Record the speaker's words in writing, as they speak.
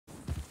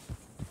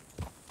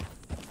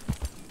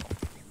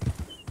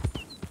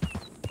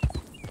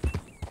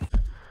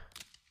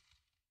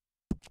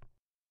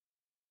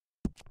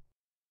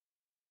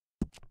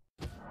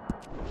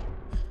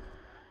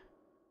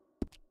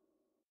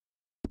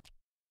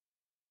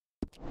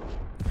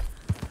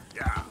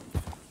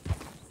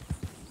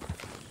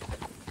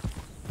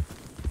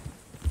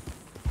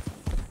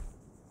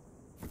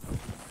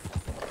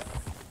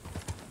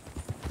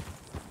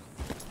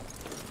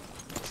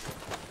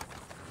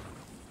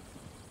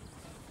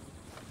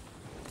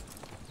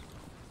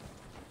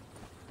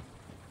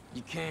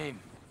You came.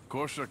 Of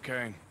course I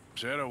came.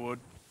 Said I would.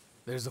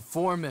 There's a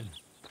foreman.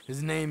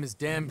 His name is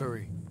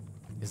Danbury.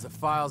 There's the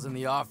files in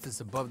the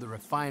office above the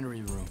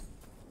refinery room.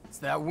 It's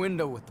that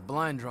window with the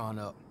blind drawn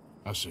up.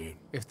 I see it.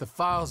 If the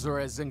files are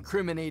as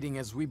incriminating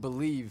as we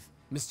believe,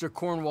 Mr.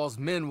 Cornwall's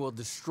men will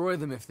destroy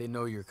them if they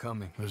know you're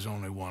coming. There's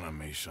only one of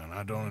me, son.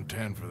 I don't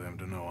intend for them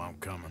to know I'm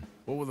coming.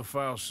 What will the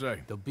files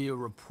say? There'll be a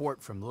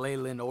report from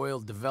Leyland Oil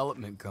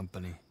Development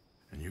Company.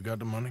 And you got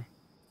the money?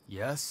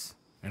 Yes?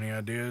 Any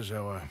ideas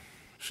how I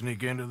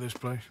sneak into this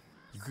place?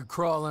 You could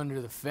crawl under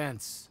the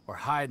fence or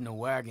hide in a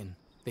wagon.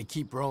 They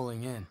keep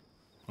rolling in.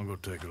 I'll go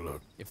take a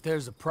look. If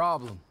there's a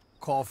problem,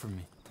 call for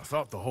me. I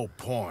thought the whole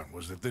point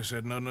was that this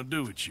had nothing to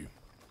do with you.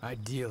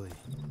 Ideally.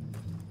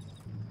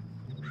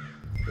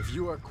 If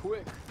you are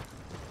quick,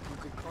 you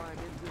could climb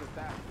into the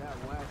back of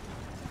that wagon.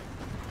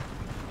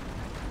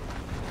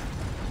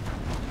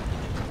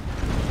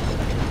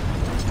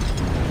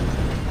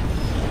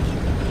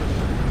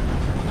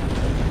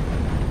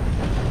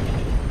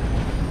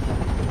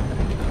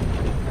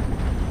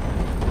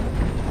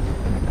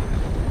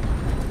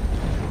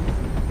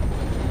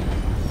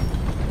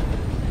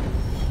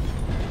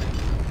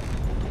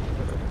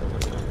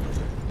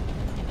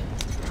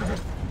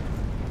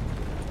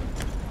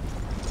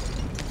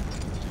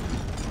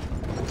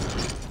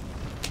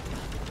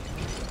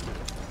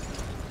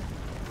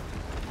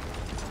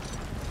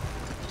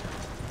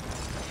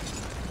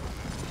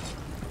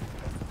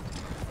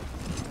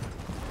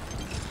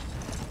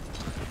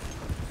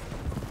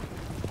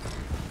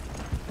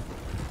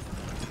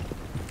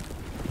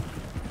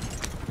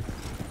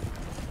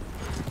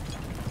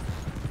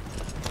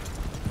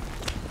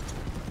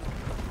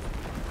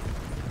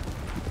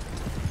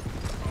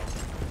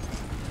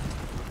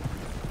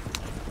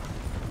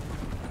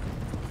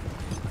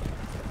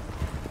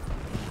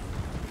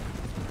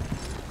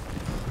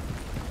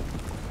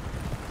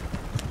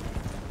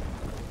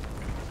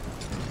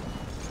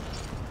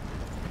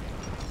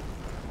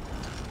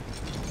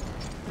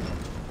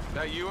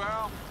 That you,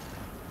 Al?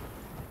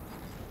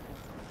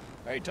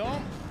 Hey,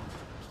 Tom?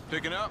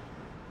 Picking up?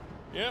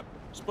 Yep.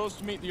 Supposed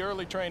to meet the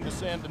early train to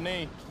Saint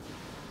Denis.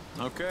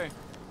 Okay.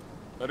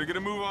 Better get a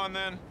move on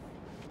then.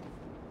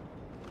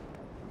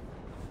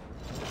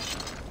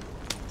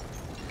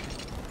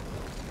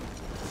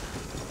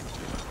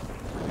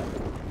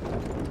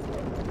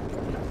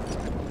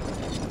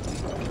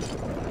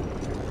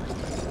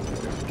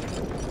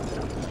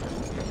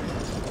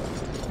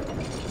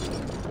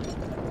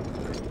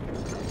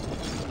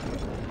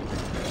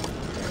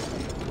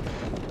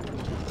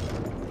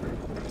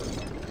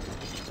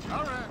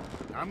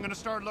 I'm gonna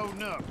start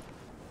loading up.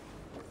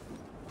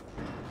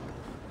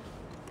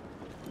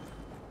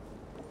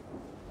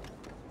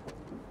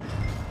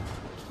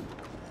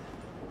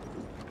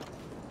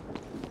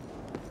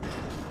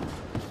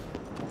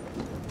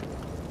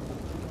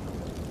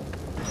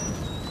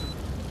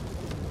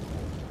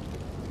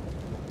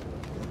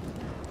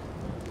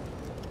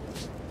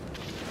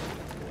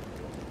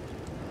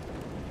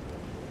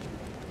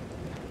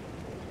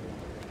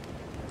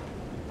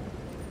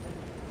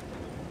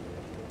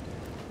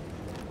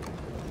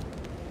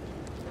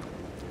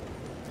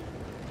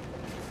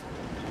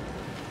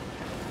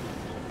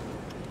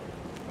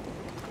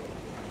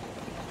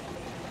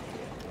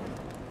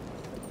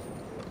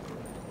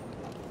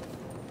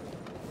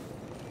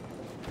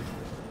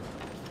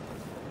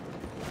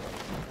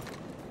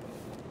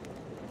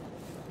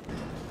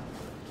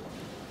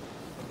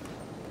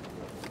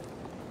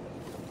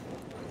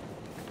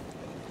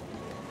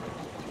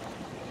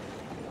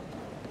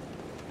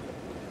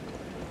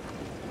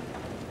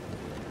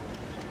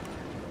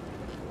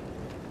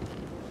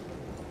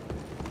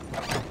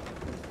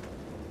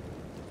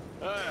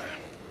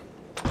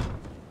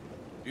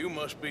 You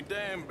must be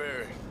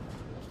Danbury.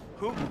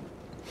 Who?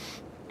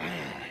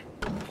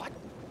 What?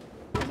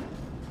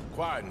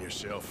 Quieten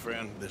yourself,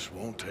 friend. This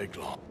won't take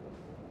long.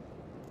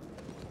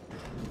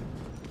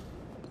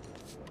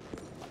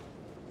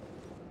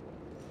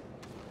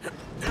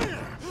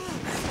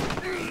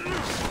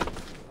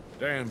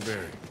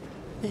 Danbury.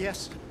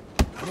 Yes.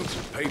 I need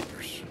some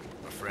papers,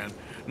 my friend.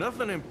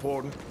 Nothing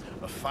important.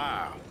 A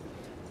file.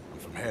 I'm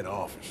from head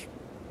office.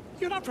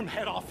 You're not from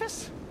head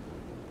office?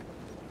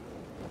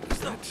 Does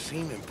that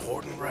seem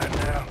important right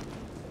now?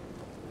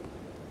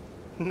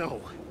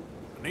 No.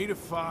 I need a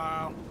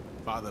file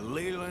by the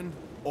Leyland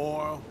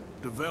Oil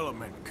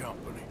Development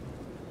Company.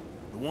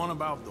 The one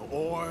about the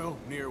oil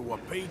near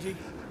Wapiti?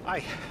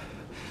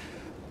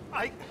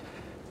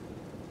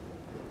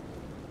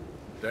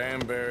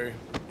 Danbury,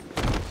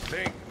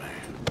 think,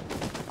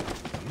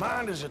 man.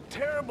 Mind is a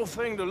terrible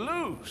thing to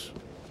lose.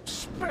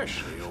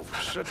 Especially over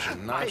such a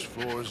nice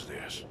floor as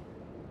this.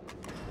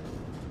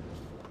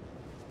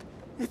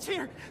 It's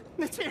here.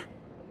 It's here.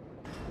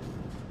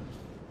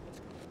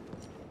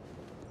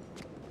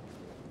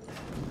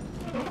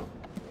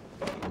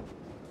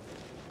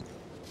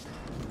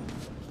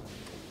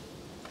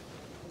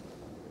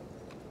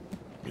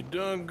 You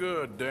done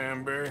good,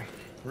 Danbury.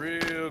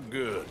 Real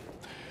good.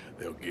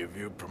 They'll give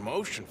you a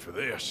promotion for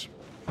this.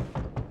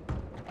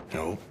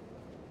 No,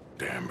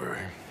 Danbury.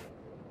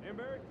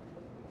 Danbury?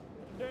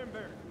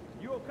 Danbury,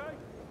 you okay?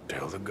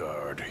 Tell the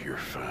guard you're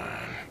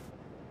fine.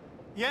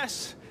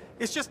 Yes,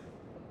 it's just...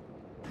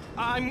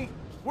 I'm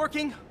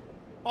working.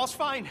 All's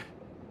fine.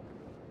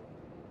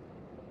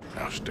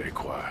 Now stay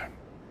quiet.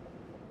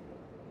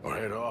 Or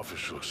head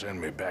office will send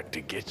me back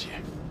to get you.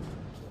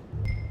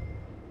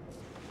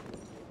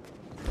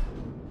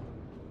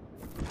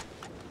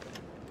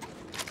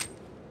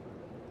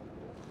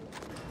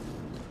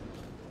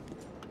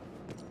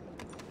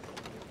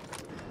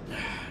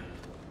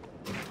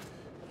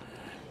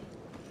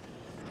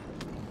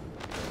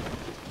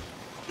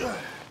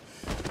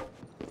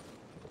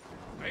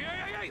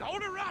 Hey,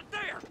 hold it right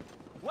there!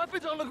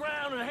 Weapons on the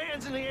ground and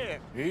hands in the air.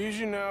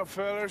 Easy now,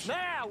 fellas.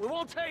 Now, we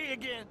won't tell you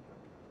again.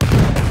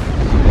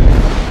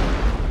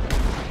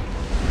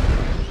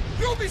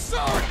 You'll be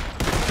sorry!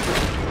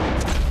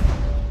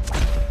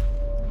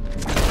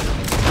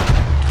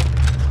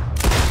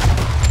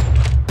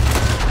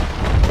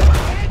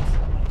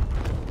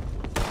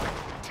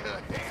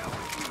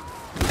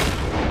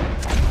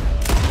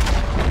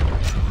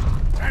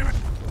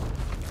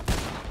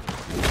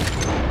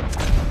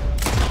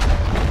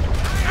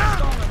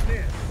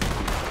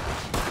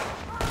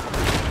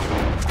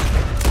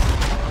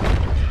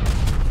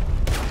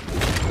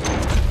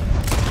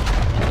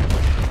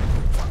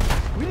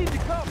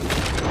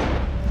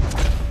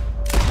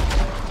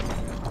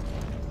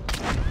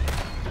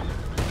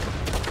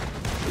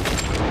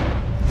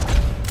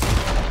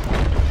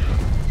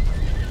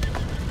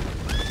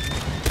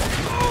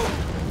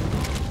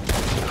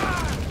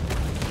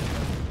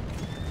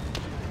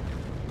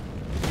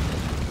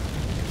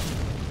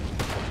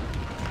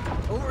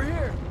 Over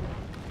here!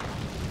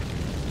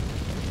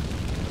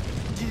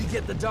 Did you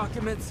get the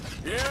documents?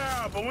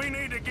 Yeah, but we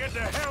need to get the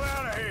hell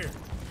out of here.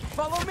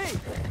 Follow me!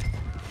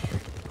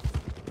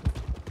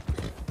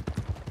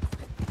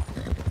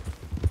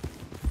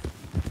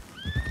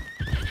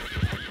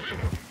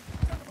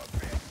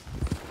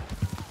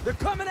 They're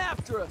coming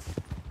after us!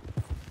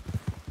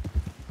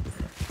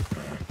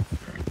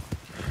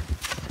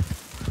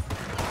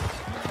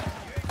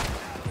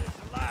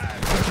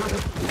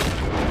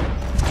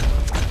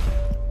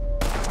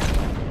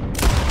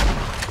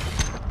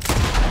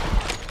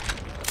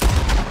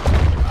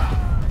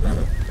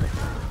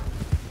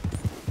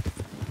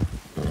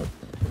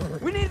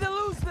 We need to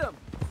lose them!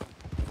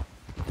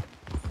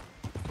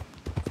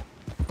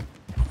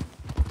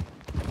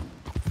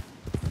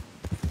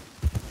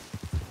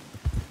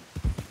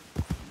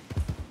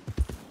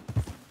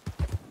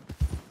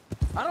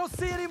 I don't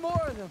see any more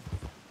of them.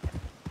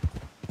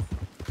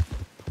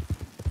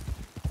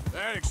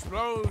 That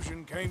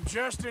explosion came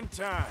just in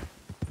time.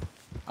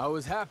 I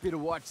was happy to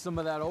watch some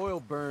of that oil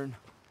burn.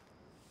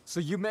 So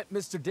you met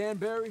Mr.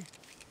 Danbury?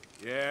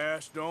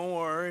 Yes, don't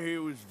worry. He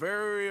was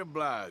very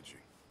obliging.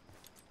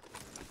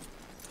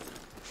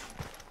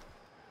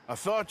 I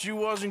thought you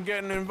wasn't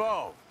getting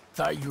involved.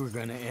 Thought you were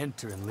gonna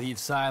enter and leave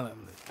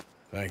silently.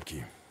 Thank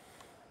you.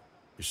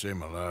 You saved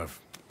my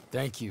life.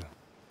 Thank you.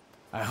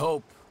 I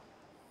hope.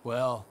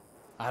 Well,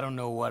 I don't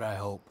know what I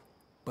hope.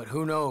 But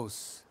who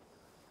knows?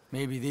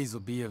 Maybe these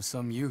will be of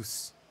some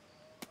use.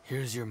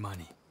 Here's your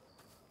money.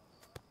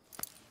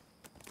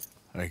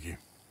 Thank you.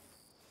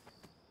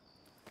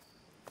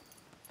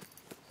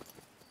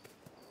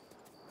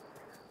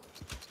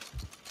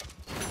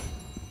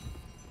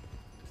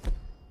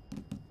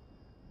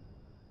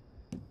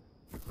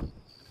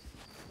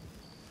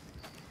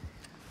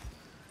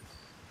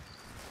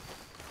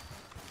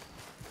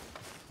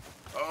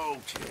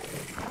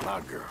 Okay,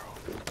 my girl.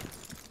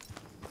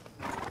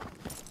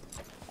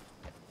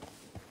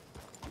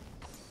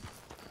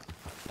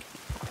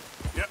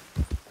 Yep.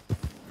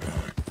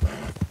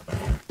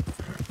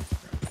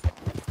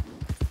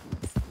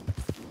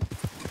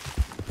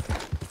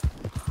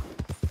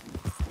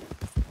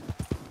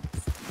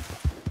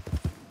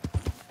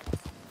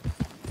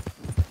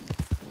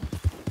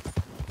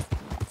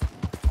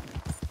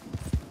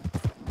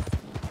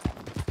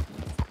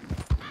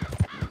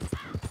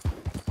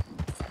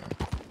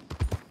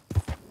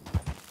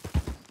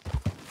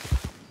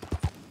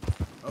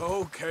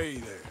 Okay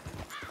then.